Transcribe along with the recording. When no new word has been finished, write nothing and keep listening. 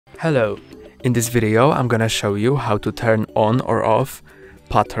Hello, in this video I'm gonna show you how to turn on or off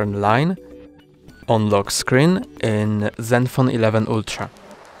pattern line on lock screen in Zenfone 11 Ultra.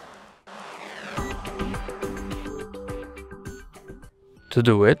 To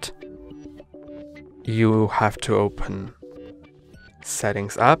do it, you have to open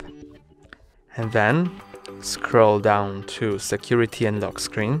Settings app and then scroll down to Security and Lock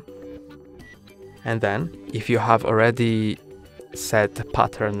Screen. And then, if you have already set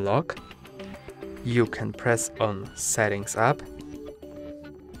pattern lock, you can press on Settings app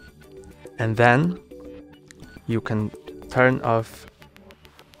and then you can turn off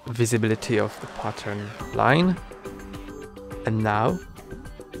visibility of the pattern line, and now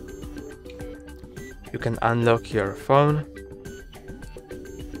you can unlock your phone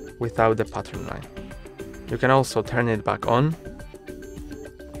without the pattern line. You can also turn it back on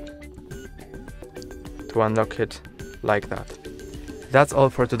to unlock it like that. That's all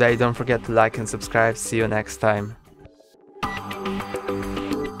for today. Don't forget to like and subscribe. See you next time.